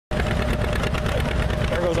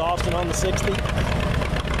was Austin on the 60.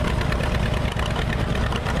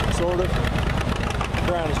 Sort of. The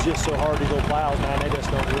ground is just so hard to go plows, man. They just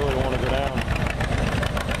don't really want to go down.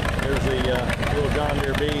 There's the little John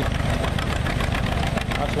Deere B.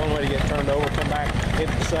 That's one way to get turned over, come back, hit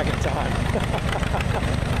it the second time.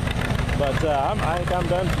 But I think I'm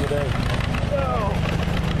done for the day. Oh.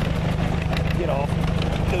 Get off.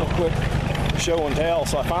 Real quick show and tell.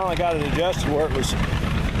 So I finally got it adjusted where it was,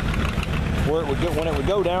 where it would go, when it would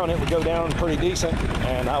go down pretty decent.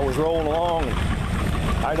 And I was rolling along. And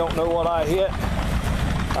I don't know what I hit.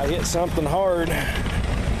 I hit something hard.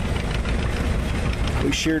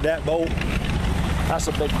 We sheared that bolt. That's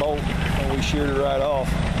a big bolt, and we sheared it right off.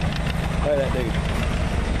 Look at that dude.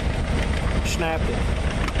 Snapped it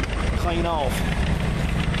clean off.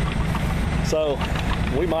 So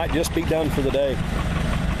we might just be done for the day.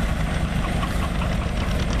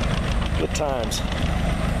 Good times.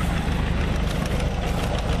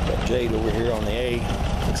 Got Jade over here on the A.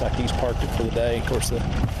 Looks like he's parked it for the day. Of course, the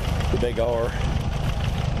big R.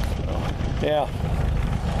 So, yeah,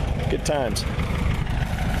 good times.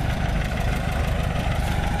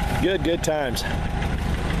 Good times.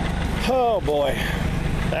 Oh boy,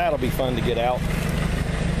 that'll be fun to get out.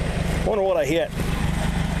 Wonder what I hit.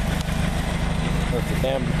 That's the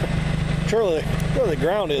damn. Surely the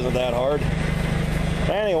ground isn't that hard.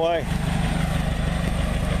 Anyway,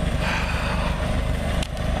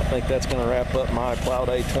 I think that's going to wrap up my Plow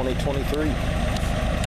Day 2023.